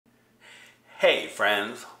Hey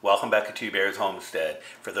friends, welcome back to Two Bears Homestead.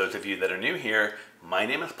 For those of you that are new here, my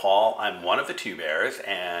name is Paul. I'm one of the two bears,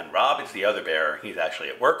 and Rob is the other bear. He's actually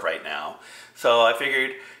at work right now. So I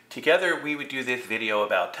figured together we would do this video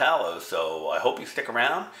about tallow. So I hope you stick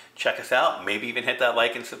around, check us out, maybe even hit that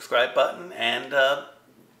like and subscribe button and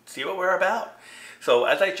see what we're about. So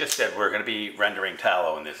as I just said, we're going to be rendering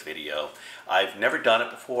tallow in this video. I've never done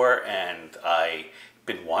it before, and I've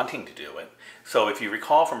been wanting to do it. So if you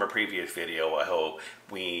recall from a previous video, I hope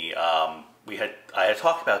I had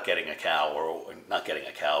talked about getting a cow, or not getting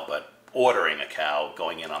a cow, but ordering a cow,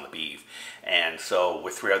 going in on the beef. And so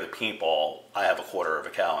with 3 other people, I have a quarter of a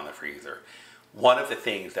cow in the freezer. One of the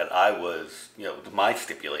things that I was, my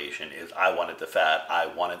stipulation is I wanted the fat, I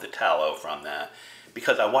wanted the tallow from that,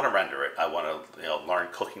 because I want to render it. I want to learn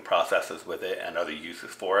cooking processes with it and other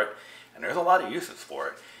uses for it. And there's a lot of uses for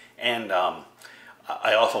it. And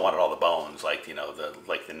I also wanted all the bones, like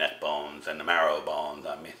the neck bones and the marrow bones.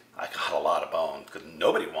 I mean, I got a lot of bones because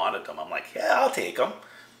nobody wanted them. I'm like, yeah, I'll take them.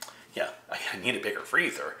 Yeah, I need a bigger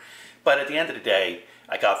freezer. But at the end of the day,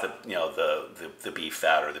 I got the beef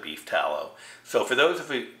fat or the beef tallow. So for those of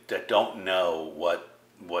you that don't know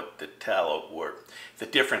what the tallow, or the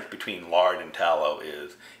difference between lard and tallow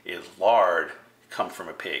is lard comes from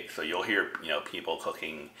a pig. So you'll hear people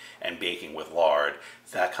cooking and baking with lard.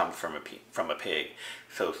 That comes from a pig.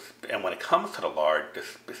 So, and when it comes to the lard,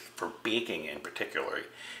 for baking in particular,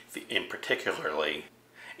 the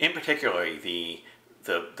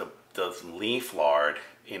leaf lard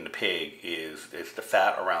in the pig is the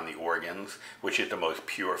fat around the organs, which is the most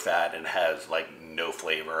pure fat and has like no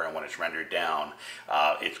flavor. And when it's rendered down,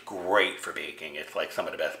 it's great for baking. It's like some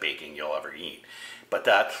of the best baking you'll ever eat. But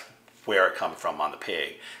that's where it comes from on the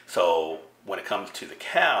pig. So when it comes to the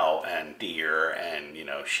cow and deer and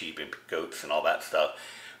sheep and goats and all that stuff,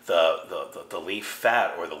 the leaf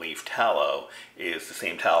fat or the leaf tallow is the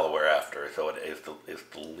same tallow we're after. So it is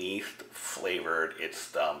the least flavored, it's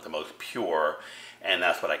the most pure, and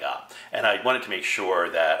that's what I got. And I wanted to make sure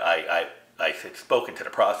that I had spoken to the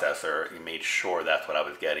processor and made sure that's what I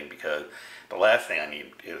was getting, because the last thing I need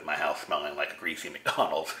is my house smelling like a greasy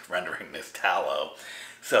McDonald's rendering this tallow.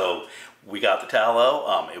 So we got the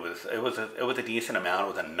tallow. It was a decent amount.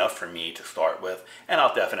 It was enough for me to start with, and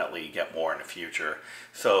I'll definitely get more in the future.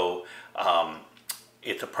 So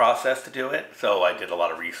it's a process to do it. So I did a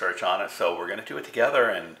lot of research on it. So we're going to do it together.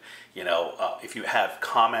 And if you have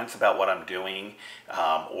comments about what I'm doing,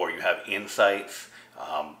 or you have insights,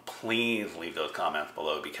 please leave those comments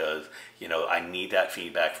below, because I need that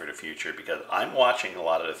feedback for the future, because I'm watching a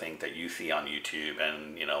lot of the things that you see on YouTube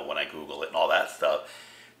and when I Google it and all that stuff.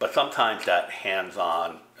 But sometimes that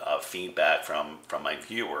hands-on feedback from my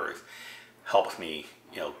viewers helps me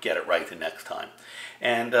get it right the next time.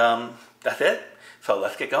 And that's it. So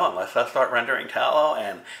let's get going. Let's start rendering tallow,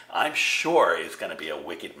 and I'm sure it's going to be a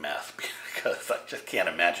wicked mess, because I just can't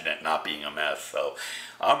imagine it not being a mess. So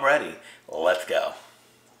I'm ready. Let's go.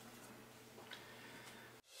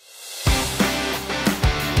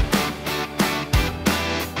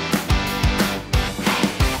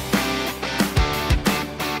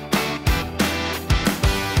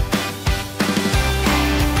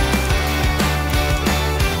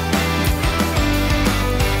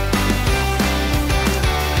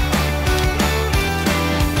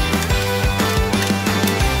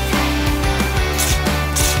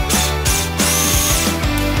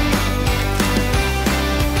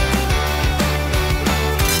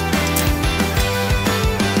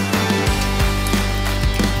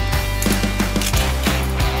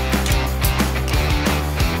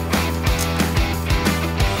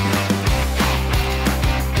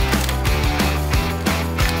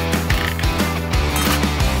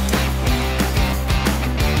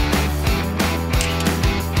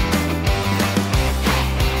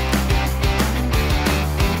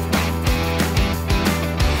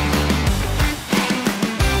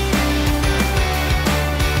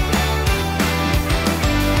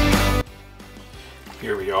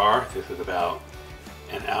 Here we are. This is about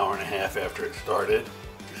an hour and a half after it started.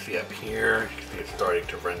 You see up here, you can see it's starting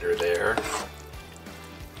to render there.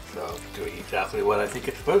 So it's doing exactly what I think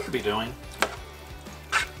it's supposed to be doing.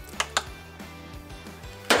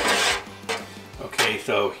 Okay,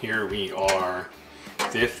 so here we are.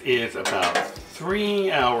 This is about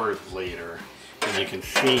 3 hours later, and you can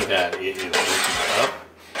see that it is looking up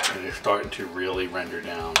and it's starting to really render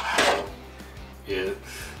down. So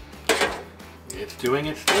it's doing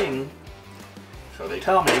its thing, so they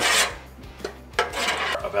tell me.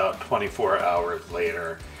 About 24 hours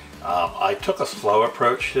later, I took a slow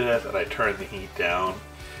approach to this, and I turned the heat down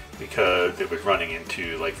because it was running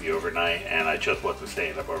into like the overnight, and I just wasn't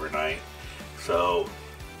staying up overnight. So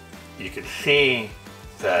you can see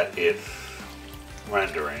that it's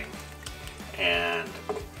rendering, and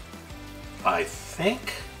I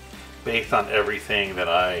think based on everything that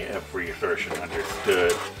I have researched and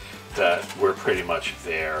understood that we're pretty much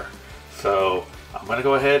there. So I'm going to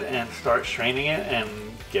go ahead and start straining it and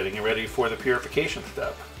getting it ready for the purification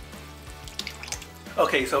step.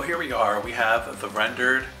 Okay, so here we are. We have the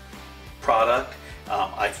rendered product.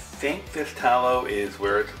 I think this tallow is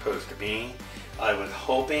where it's supposed to be. I was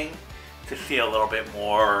hoping to see a little bit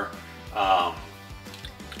more of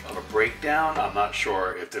a breakdown. I'm not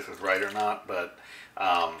sure if this is right or not, but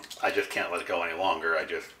I just can't let it go any longer. I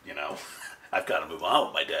just, you know, I've got to move on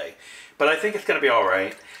with my day. But I think it's going to be all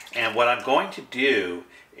right. And what I'm going to do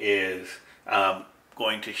is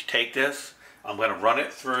going to take this, I'm going to run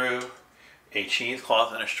it through a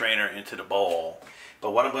cheesecloth and a strainer into the bowl.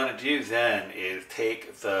 But what I'm going to do then is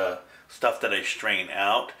take the stuff that I strain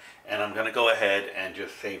out, and I'm going to go ahead and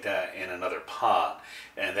just save that in another pot.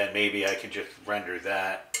 And then maybe I can just render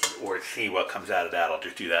that or see what comes out of that. I'll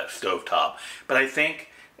just do that stovetop. But I think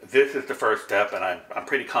this is the first step, and I'm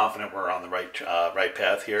pretty confident we're on the right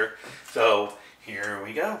path here. So here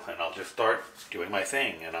we go, and I'll just start doing my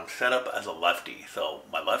thing. And I'm set up as a lefty, so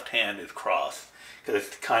my left hand is crossed because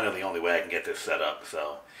it's kind of the only way I can get this set up.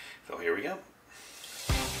 So here we go.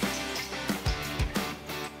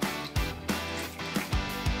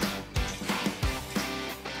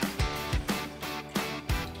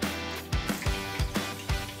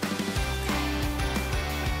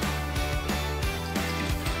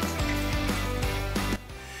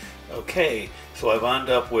 Okay, so I wound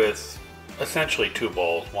up with essentially two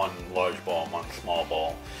bowls, one large bowl and one small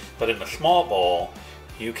bowl. But in the small bowl,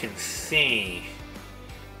 you can see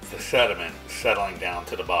the sediment settling down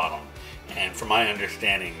to the bottom. And from my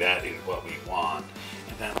understanding, that is what we want.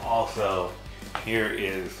 And then also, here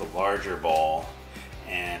is the larger bowl.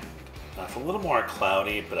 And it's a little more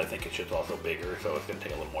cloudy, but I think it's just also bigger, so it's going to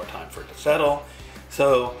take a little more time for it to settle.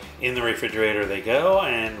 So in the refrigerator they go,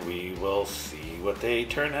 and we will see what they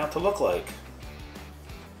turn out to look like.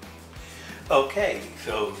 Okay,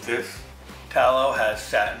 so this tallow has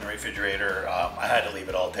sat in the refrigerator. I had to leave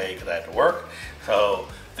it all day because I had to work. So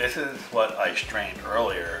this is what I strained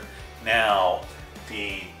earlier. Now,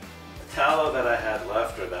 the tallow that I had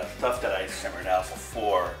left, or that stuff that I simmered out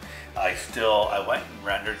before, I went and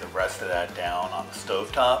rendered the rest of that down on the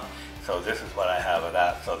stovetop. So this is what I have of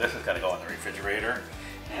that. So this is going to go in the refrigerator,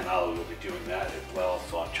 and I will be doing that as well.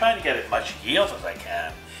 So I'm trying to get as much yield as I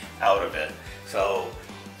can out of it. So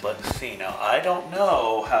let's see. Now, I don't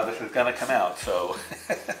know how this is going to come out. So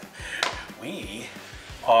we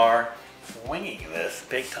are winging this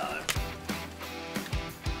big time.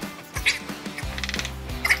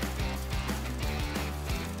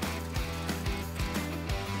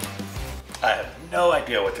 I have no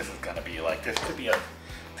idea what this is going to be like. This could be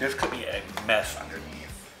a mess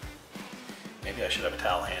underneath. Maybe I should have a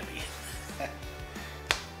towel handy.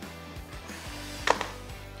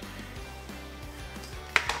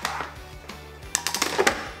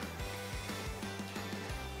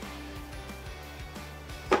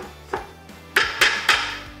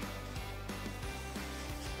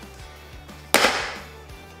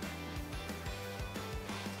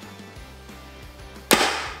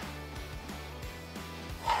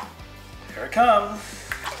 Here it comes.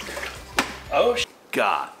 Oh,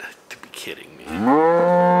 got to be kidding me.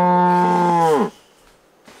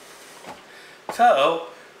 So,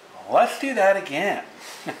 let's do that again.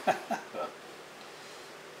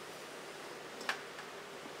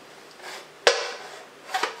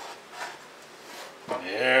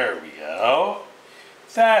 There we go.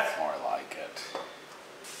 That's more like it.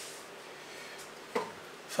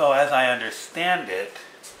 So as I understand it,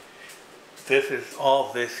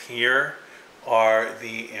 all this here are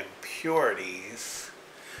the impurities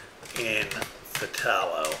in the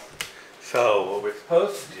tallow. So what we're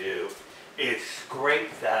supposed to do is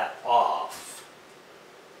scrape that off.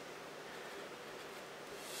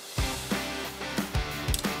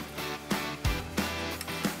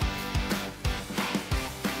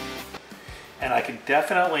 And I can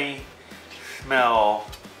definitely smell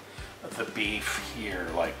the beef here.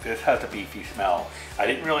 Like, this has a beefy smell. I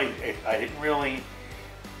didn't really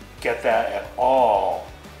get that at all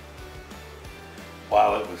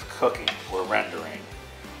while it was cooking or rendering.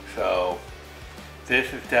 So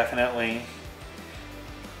this is definitely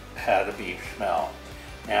had a beef smell.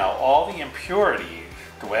 Now, all the impurities,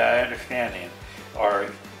 the way I understand it, are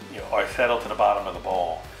settled to the bottom of the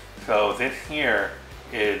bowl. So this here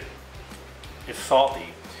is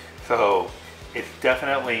salty. So it's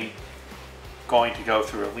definitely going to go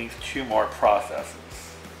through at least 2 more processes.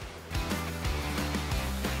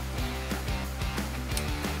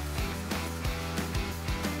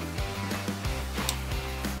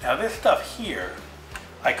 Now this stuff here,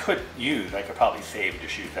 I could probably save and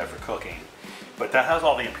just use that for cooking. But that has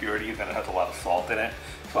all the impurities and it has a lot of salt in it.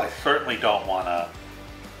 So I certainly don't want to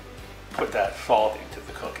put that salt into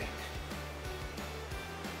the cooking.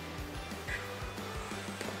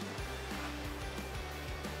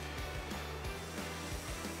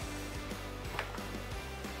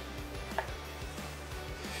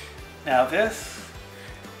 Now this,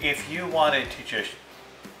 if you wanted to just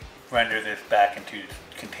render this back into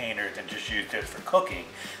containers and just use this for cooking,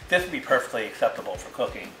 this would be perfectly acceptable for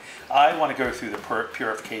cooking. I want to go through the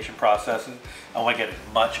purification processes. I want to get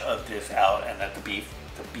as much of this out, and that the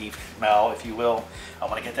beef smell, if you will, I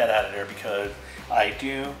want to get that out of there because I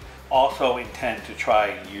do also intend to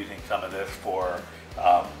try using some of this for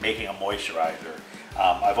making a moisturizer.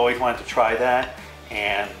 I've always wanted to try that,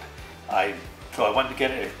 and so I wanted to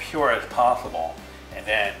get it as pure as possible, and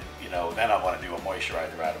then then I want to do a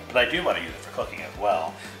moisturizer out of it. But I do want to use it for cooking as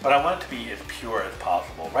well. But I want it to be as pure as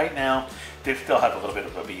possible. Right now, this still has a little bit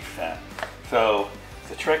of a beef scent. So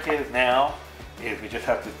the trick is now we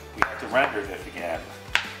have to render this again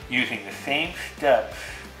using the same steps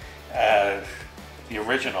as the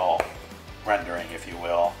original rendering, if you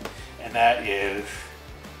will, and that is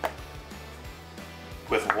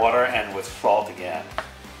with water and with salt again.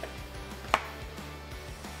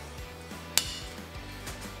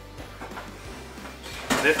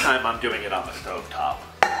 This time I'm doing it on the stove top.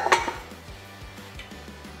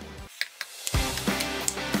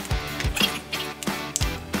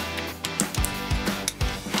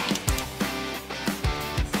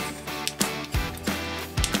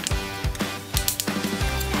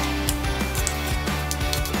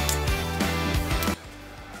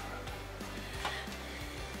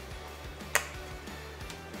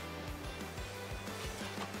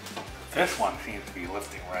 This one seems to be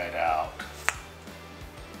lifting right out.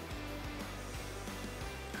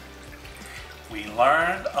 We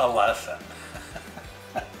learned a lesson.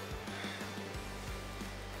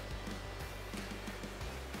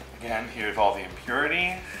 Again, here's all the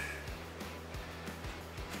impurities.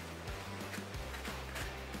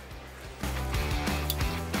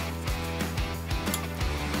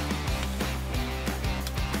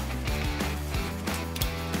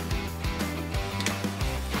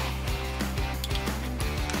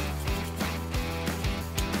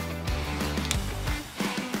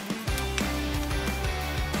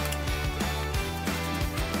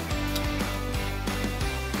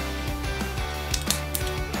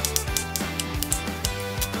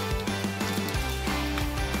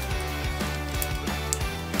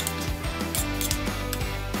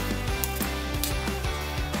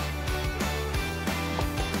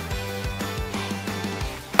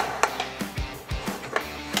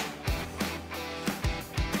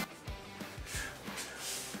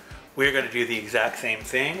 We're going to do the exact same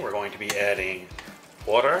thing. We're going to be adding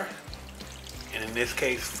water, and in this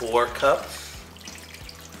case 4 cups.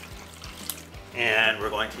 And we're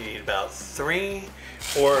going to need about 3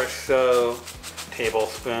 or so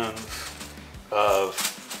tablespoons of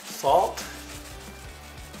salt.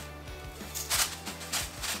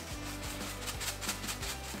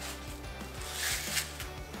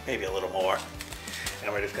 Maybe a little more.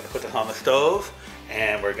 And we're just going to put this on the stove,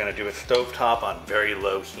 and we're going to do a stovetop on very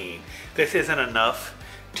low heat. This isn't enough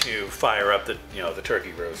to fire up the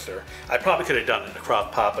turkey roaster. I probably could have done it in a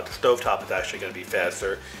crock pot, but the stovetop is actually going to be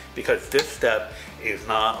faster because this step is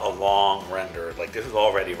not a long render. Like, this is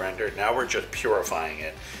already rendered. Now we're just purifying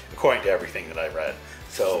it according to everything that I read.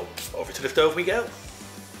 So over to the stove we go.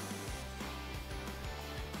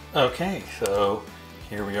 Okay, so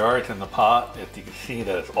here we are. It's in the pot. If you can see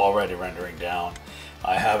that it's already rendering down.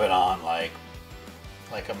 I have it on like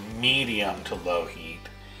a medium to low heat,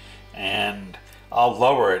 and I'll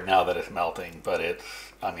lower it now that it's melting, but it's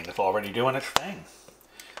already doing its thing.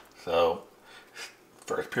 So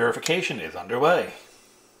first purification is underway.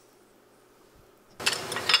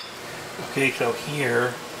 Okay, so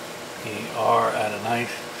here we are at a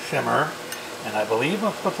nice simmer, and I believe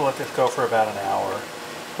I'm supposed to let this go for about an hour,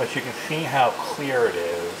 but you can see how clear it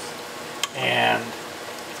is, and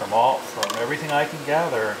from everything I can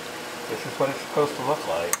gather, this is what it's supposed to look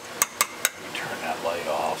like. Let me turn that light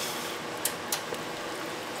off.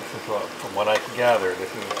 This is from what I can gather, this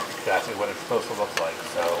is exactly what it's supposed to look like.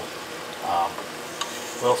 So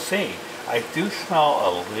we'll see. I do smell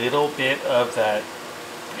a little bit of that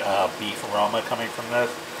beef aroma coming from this,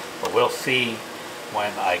 but we'll see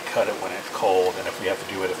when I cut it when it's cold and if we have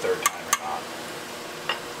to do it a third time or not.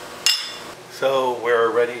 So we're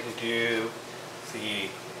ready to do the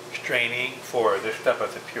straining for this step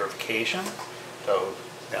of the purification. So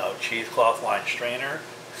now cheesecloth lined strainer,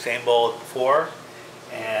 same bowl as before,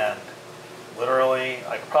 And literally,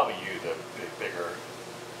 I could probably use a bit bigger,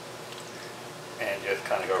 and just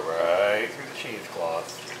kind of go right through the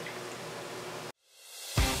cheesecloth.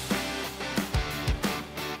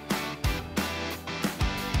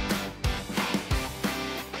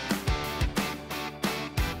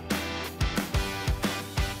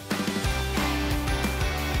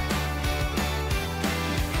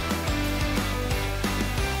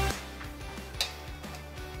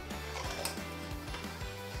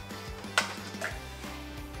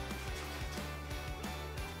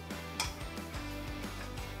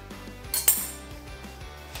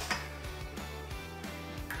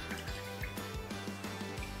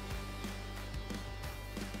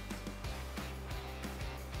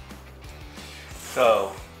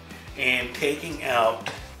 So, in taking out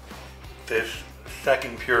this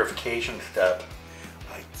second purification step,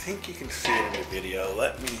 I think you can see it in the video.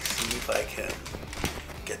 Let me see if I can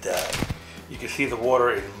get that. You can see the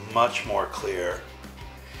water is much more clear.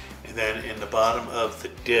 And then in the bottom of the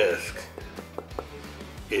disc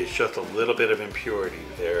is just a little bit of impurity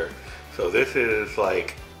there. So this is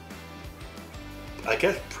like, I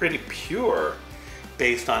guess, pretty pure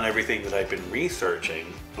based on everything that I've been researching.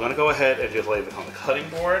 I'm going to go ahead and just lay this on the cutting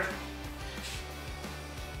board.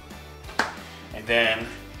 And then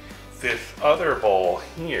this other bowl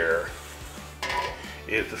here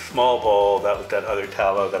is the small bowl. That was that other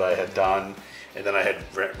tallow that I had done, and then I had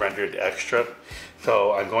rendered extra.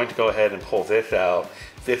 So I'm going to go ahead and pull this out.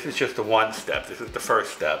 This is just the one step. This is the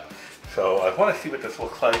first step. So I want to see what this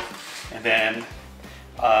looks like. And then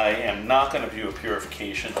I am not going to do a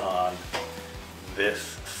purification on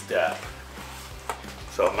this step.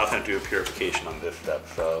 So I'm not going to do a purification on this step.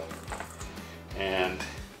 So, and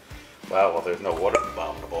wow, well, there's no water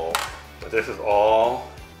in the bowl, but this is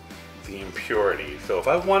all the impurity. So if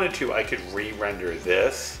I wanted to, I could re-render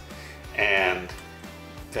this, and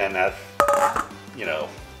then that's, you know,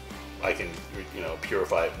 I can, you know,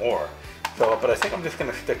 purify it more. So, but I think I'm just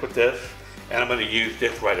going to stick with this, and I'm going to use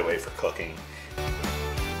this right away for cooking.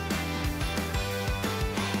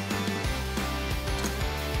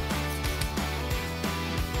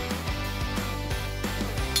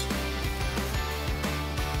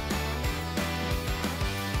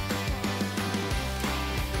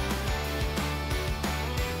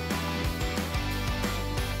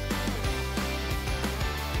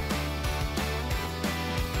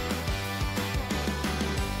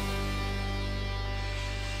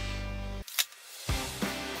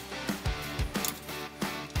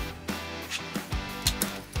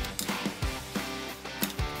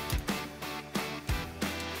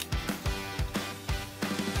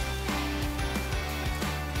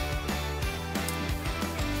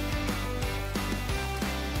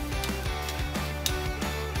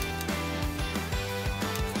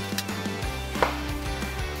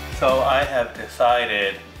 So I have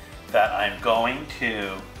decided that I'm going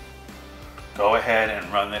to go ahead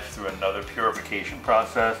and run this through another purification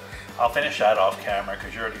process. I'll finish that off camera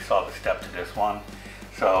because you already saw the step to this one.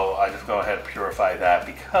 So I just go ahead and purify that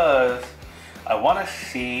because I want to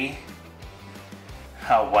see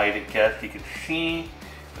how white it gets. You can see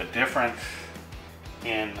the difference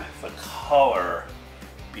in the color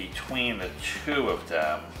between the two of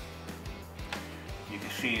them. You can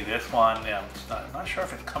see this one, I'm not sure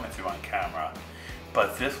if it's coming through on camera,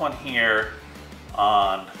 but this one here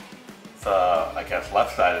on the, I guess,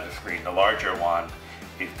 left side of the screen, the larger one,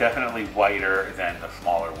 is definitely whiter than the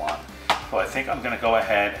smaller one. So I think I'm going to go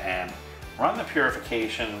ahead and run the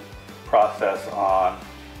purification process on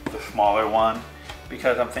the smaller one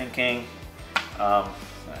because I'm thinking, I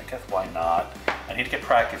guess why not? I need to get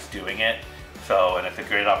practice doing it, so, and it's a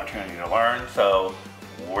great opportunity to learn, so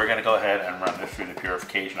we're going to go ahead and run this through the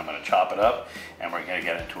purification. I'm going to chop it up and we're going to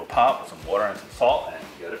get it into a pot with some water and some salt and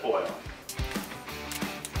get it boiling.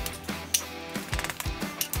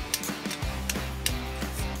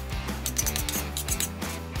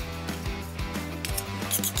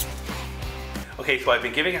 Okay, so I've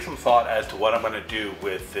been giving it some thought as to what I'm going to do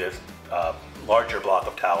with this larger block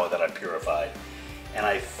of tallow that I purified. And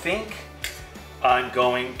I think I'm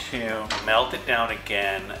going to melt it down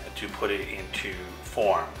again to put it into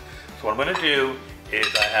form. So what I'm going to do is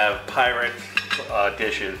I have Pyrex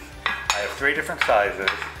dishes. I have 3 different sizes.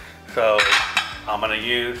 So I'm going to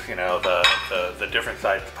use, you know, the different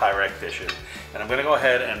size Pyrex dishes, and I'm going to go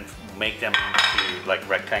ahead and make them into like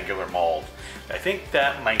rectangular molds. I think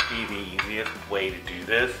that might be the easiest way to do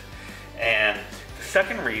this. And the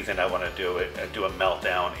second reason I want to do a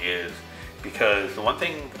meltdown is because the one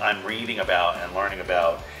thing I'm reading about and learning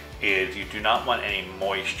about is you do not want any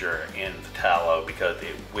moisture in the tallow because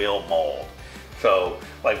it will mold. So,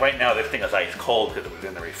 like right now, this thing is ice cold because it was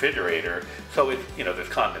in the refrigerator. So it's, you know, there's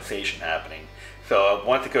condensation happening. So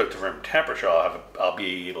once it goes to room temperature, I'll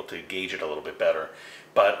be able to gauge it a little bit better.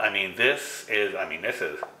 But I mean, this is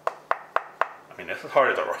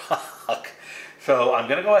hard as a rock. So I'm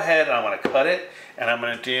gonna go ahead and I'm gonna cut it, and I'm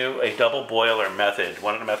gonna do a double boiler method.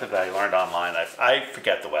 One of the methods that I learned online. I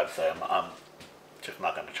forget the website. I'm just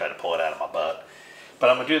not gonna try to pull it out of my butt. But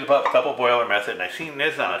I'm gonna do the double boiler method, and I've seen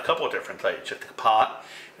this on a couple of different sites. Just a pot,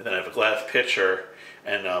 and then I have a glass pitcher,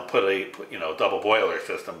 and put a double boiler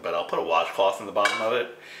system. But I'll put a washcloth in the bottom of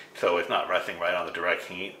it, so it's not resting right on the direct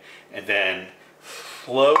heat, and then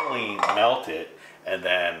slowly melt it, and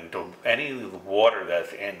then any water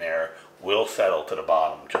that's in there will settle to the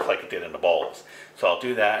bottom, just like it did in the bowls. So I'll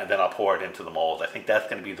do that, and then I'll pour it into the molds. I think that's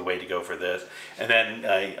going to be the way to go for this. And then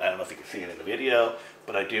I don't know if you can see it in the video,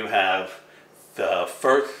 but I do have the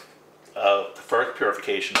first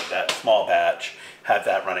purification of that small batch, have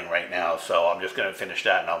that running right now. So I'm just going to finish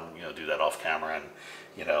that, and I'll do that off camera, and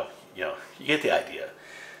you get the idea.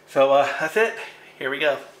 So that's it. Here we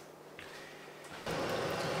go.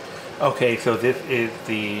 Okay, so this is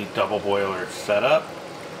the double boiler setup,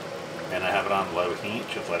 and I have it on low heat,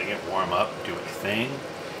 just letting it warm up, do its thing.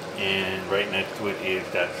 And right next to it is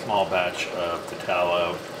that small batch of the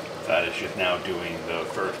tallow that is just now doing the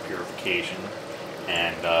first purification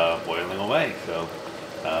and boiling away. So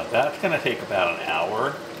that's going to take about an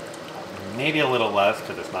hour, maybe a little less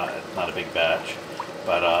because it's not a big batch,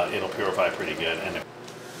 but it'll purify pretty good. And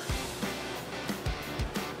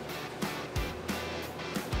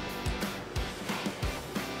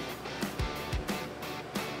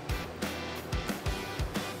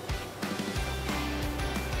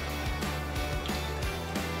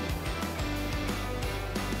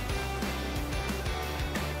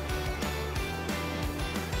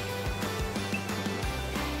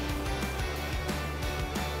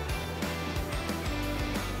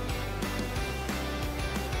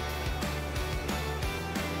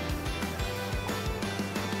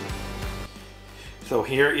so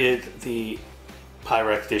here is the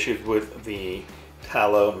Pyrex dishes with the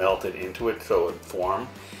tallow melted into it so it formed.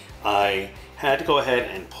 I had to go ahead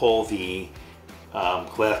and pull the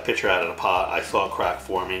glass pitcher out of the pot. I saw a crack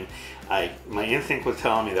forming. My instinct was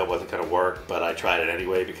telling me that wasn't going to work, but I tried it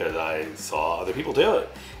anyway because I saw other people do it.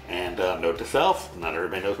 And note to self, not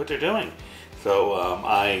everybody knows what they're doing. So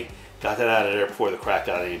I got that out of there before the crack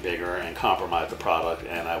got any bigger and compromised the product,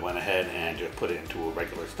 and I went ahead and just put it into a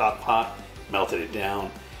regular stock pot, melted it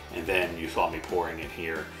down, and then you saw me pouring it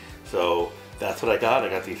here. So that's what I got. I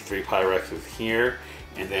got these 3 Pyrexes here,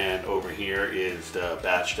 and then over here is the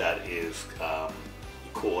batch that is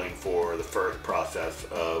cooling for the first process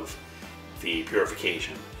of the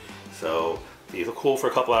purification. So these will cool for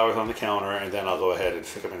a couple hours on the counter, and then I'll go ahead and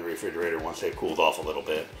stick them in the refrigerator once they've cooled off a little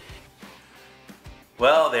bit.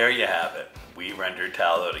 Well, there you have it. We rendered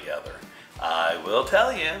tallow together. I will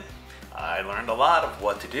tell you, I learned a lot of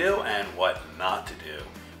what to do and what not to do.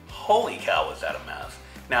 Holy cow, was that a mess.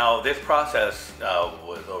 Now, this process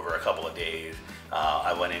was over a couple of days.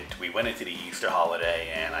 We went into the Easter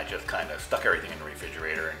holiday, and I just kind of stuck everything in the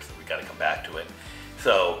refrigerator, and so we got to come back to it.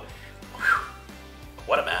 So, whew,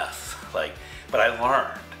 what a mess. But I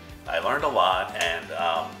learned a lot, and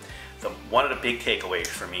one of the big takeaways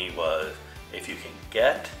for me was if you can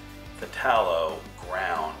get the tallow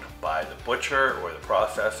ground by the butcher or the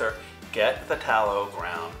processor, get the tallow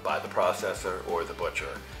ground by the processor or the butcher.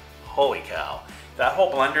 Holy cow. That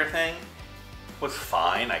whole blender thing was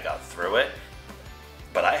fine. I got through it.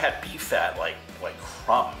 But I had beef fat like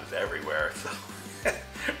crumbs everywhere. So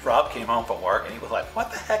Rob came home from work and he was like,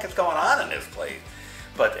 what the heck is going on in this place?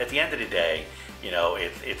 But at the end of the day,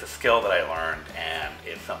 it's a skill that I learned, and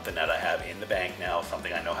it's something that I have in the bank now,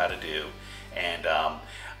 something I know how to do. And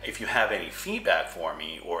if you have any feedback for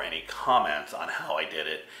me or any comments on how I did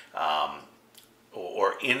it,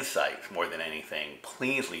 or insights more than anything,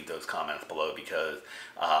 please leave those comments below, because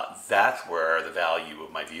that's where the value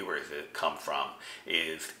of my viewers come from,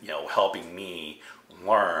 is helping me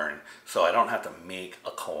learn so I don't have to make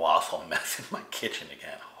a colossal mess in my kitchen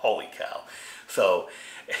again. Holy cow. So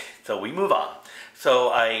we move on. So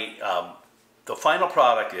the final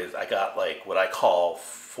product is I got what I call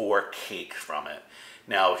 4 cakes from it.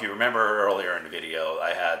 Now, if you remember earlier in the video,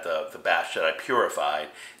 I had the batch that I purified.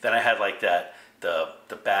 Then I had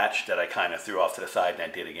the batch that I kind of threw off to the side and I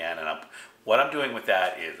did again. And what I'm doing with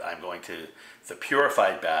that is I'm going to, the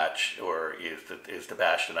purified batch, or is the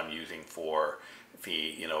batch that I'm using for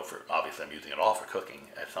obviously I'm using it all for cooking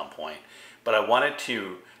at some point. But I wanted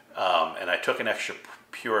to, and I took an extra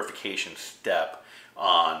purification step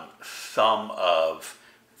on some of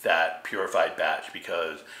that purified batch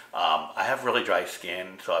because I have really dry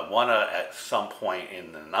skin, so I want to at some point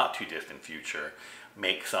in the not too distant future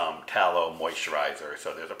make some tallow moisturizer.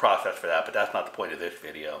 So there's a process for that, but that's not the point of this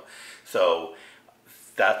video. So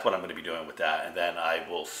that's what I'm going to be doing with that, and then I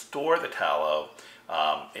will store the tallow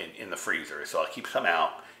in the freezer. So I'll keep some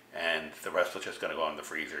out, and the rest is just going to go in the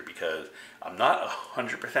freezer because I'm not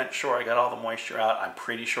 100% sure I got all the moisture out. I'm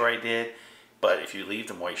pretty sure I did, but if you leave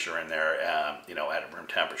the moisture in there, you know, at room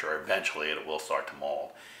temperature, eventually it will start to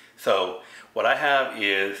mold. So what I have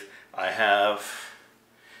is,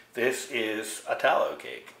 this is a tallow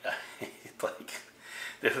cake. It's like,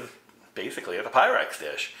 this is basically a Pyrex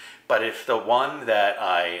dish, but it's the one that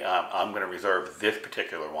I'm going to reserve this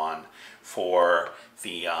particular one for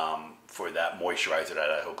the for that moisturizer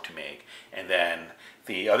that I hope to make. And then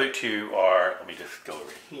the other two are, let me just go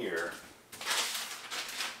over here.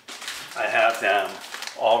 I have them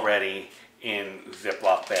already in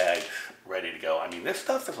Ziploc bags ready to go. I mean, this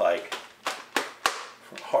stuff is like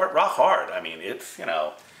hard, rock hard. I mean, it's, you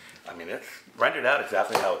know, I mean, it's rendered out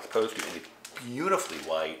exactly how it's supposed to, and it's beautifully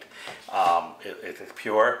white. It's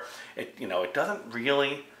pure. It, you know, it doesn't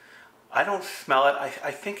really, I don't smell it.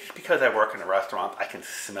 I think it's because I work in a restaurant, I can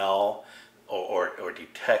smell or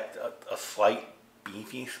detect a slight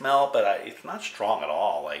beefy smell, but it's not strong at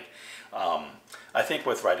all. Like, I think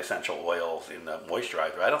with right essential oils in the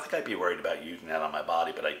moisturizer, I don't think I'd be worried about using that on my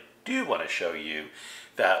body, but I do want to show you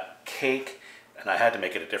that cake, and I had to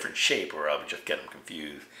make it a different shape or I would just get them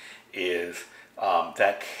confused, is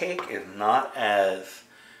that cake is not as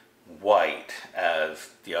white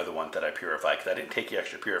as the other ones that I purify because I didn't take the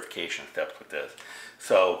extra purification steps with this.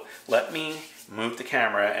 So let me move the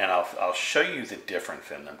camera and I'll show you the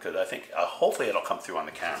difference in them because I think hopefully it'll come through on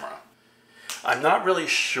the camera. I'm not really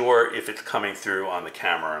sure if it's coming through on the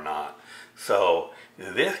camera or not. So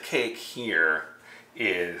this cake here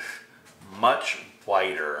is much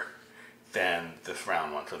whiter than this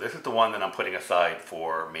round one. So this is the one that I'm putting aside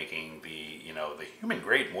for making the, you know, the human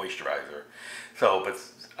grade moisturizer. So, but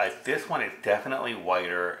this one is definitely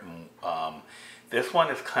whiter. This one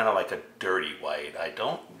is kind of like a dirty white. I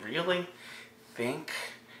don't really think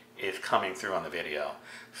it's coming through on the video.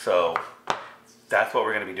 So that's what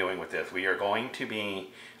we're going to be doing with this. We are going to be,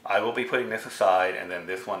 I will be putting this aside, and then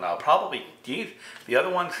this one I'll probably, these other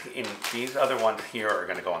ones here are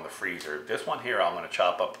going to go in the freezer. This one here I'm going to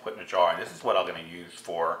chop up, put in a jar, and this is what I'm going to use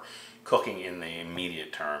for cooking in the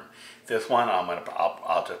immediate term. This one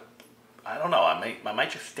I'll just, I don't know, I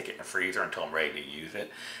might just stick it in the freezer until I'm ready to use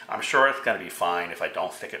it. I'm sure it's going to be fine if I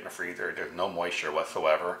don't stick it in the freezer. There's no moisture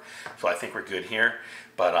whatsoever, so I think we're good here.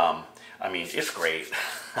 But I mean, it's great.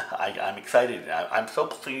 I'm excited. I'm so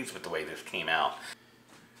pleased with the way this came out.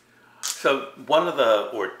 So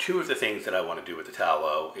two of the things that I want to do with the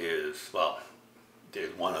tallow is, well,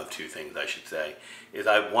 there's one of two things I should say, is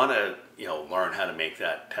I want to, you know, learn how to make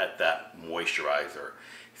that moisturizer.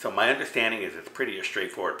 So my understanding is it's pretty a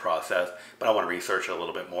straightforward process, but I want to research it a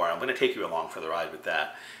little bit more. I'm going to take you along for the ride with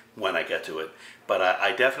that when I get to it. But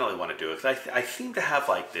I definitely want to do it because I seem to have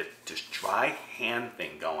like this dry hand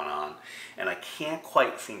thing going on, and I can't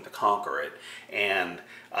quite seem to conquer it. And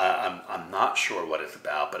I'm not sure what it's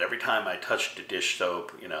about, but every time I touch the dish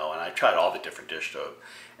soap, you know, and I tried all the different dish soap,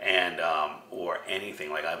 and or anything,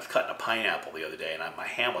 like I was cutting a pineapple the other day and my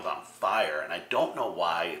hand was on fire, and I don't know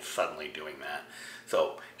why it's suddenly doing that.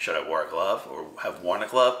 So should I wear a glove or have worn a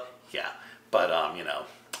glove? Yeah, but you know,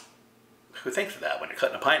 who thinks of that? When you're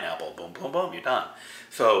cutting a pineapple, boom, boom, boom, you're done.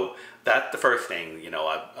 So that's the first thing, you know,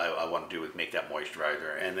 I want to do is make that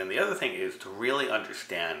moisturizer. And then the other thing is to really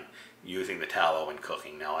understand using the tallow in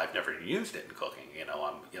cooking. Now, I've never used it in cooking.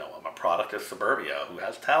 I'm a product of Suburbia who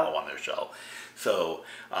has tallow on their shelf. So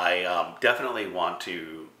I definitely want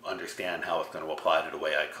to understand how it's going to apply to the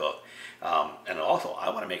way I cook. And also, I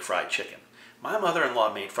want to make fried chicken. My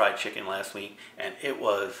mother-in-law made fried chicken last week, and it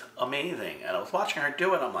was amazing. And I was watching her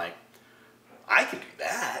do it, I'm like, I could do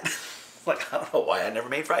that. Like, I don't know why I never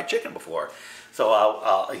made fried chicken before. So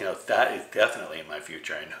I'll you know, that is definitely in my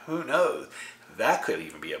future. And who knows, that could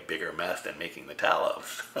even be a bigger mess than making the tallow.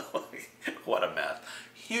 So, what a mess.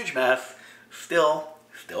 Huge mess. Still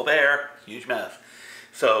there. Huge mess.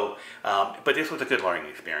 So, but this was a good learning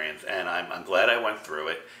experience, and I'm glad I went through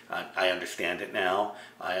it. I understand it now.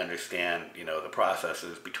 I understand, you know, the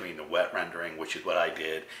processes between the wet rendering, which is what I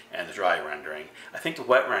did, and the dry rendering. I think the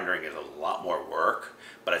wet rendering is a lot more work,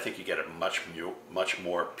 but I think you get a much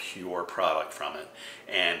more pure product from it,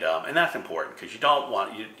 and that's important because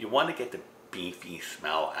you want to get the beefy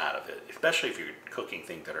smell out of it, especially if you're cooking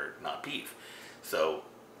things that are not beef. So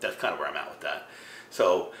that's kind of where I'm at with that.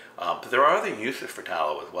 So, but there are other uses for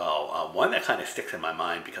tallow as well. One that kind of sticks in my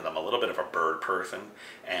mind because I'm a little bit of a bird person,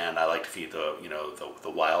 and I like to feed the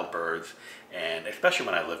wild birds, and especially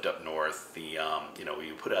when I lived up north,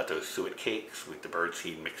 you put out those suet cakes with the bird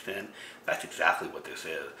seed mixed in. That's exactly what this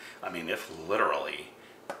is. I mean, it's literally,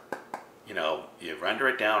 you render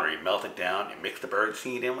it down or you melt it down, you mix the bird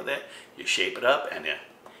seed in with it, you shape it up, and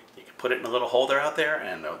you can put it in a little holder out there,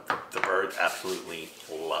 and the birds absolutely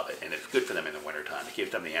love it. And it's good for them in the wintertime. It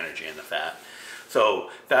gives them the energy and the fat. So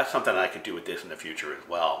that's something I could do with this in the future as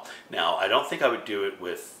well. Now, I don't think I would do it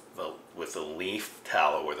with the leaf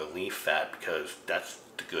tallow or the leaf fat, because that's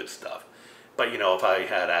the good stuff. But if I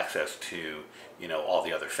had access to all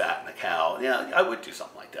the other fat in the cow, yeah, I would do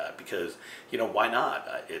something like that, because why not?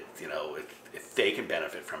 If they can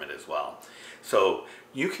benefit from it as well. So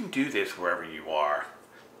you can do this wherever you are.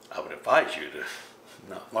 I would advise you to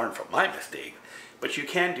learn from my mistake, but you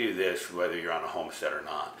can do this whether you're on a homestead or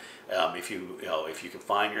not. If you can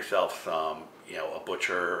find yourself a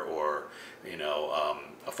butcher or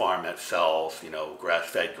a farm that sells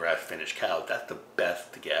grass-fed, grass-finished cows, that's the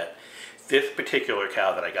best to get. This particular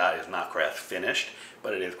cow that I got is not grass-finished,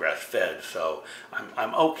 but it is grass-fed, so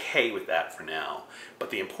I'm okay with that for now. But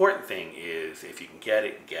the important thing is, if you can get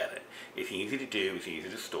it, get it. It's easy to do, it's easy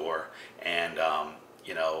to store, and I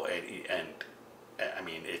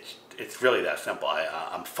mean, it's really that simple.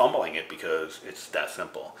 I'm fumbling it because it's that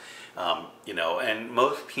simple. And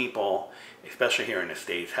most people, especially here in the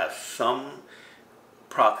States, have some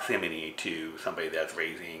proximity to somebody that's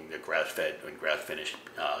raising the grass-fed and grass-finished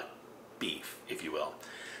beef, if you will.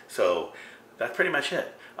 So that's pretty much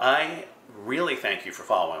it. I really thank you for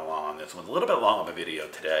following along on this one. A little bit long of a video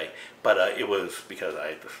today, but it was because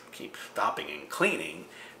I just keep stopping and cleaning.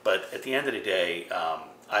 But at the end of the day,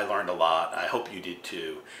 I learned a lot. I hope you did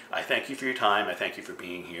too. I thank you for your time. I thank you for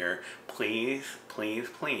being here. Please, please,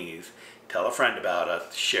 please tell a friend about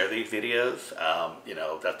us. Share these videos.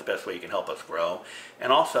 That's the best way you can help us grow.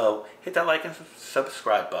 And also, hit that like and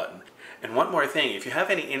subscribe button. And one more thing, if you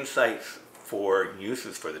have any insights for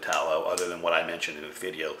uses for the tallow other than what I mentioned in this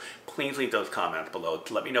video, please leave those comments below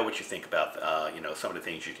to let me know what you think about some of the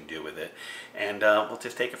things you can do with it, and we'll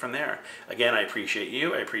just take it from there. Again, I appreciate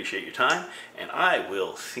you, I appreciate your time, and I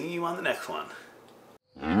will see you on the next one.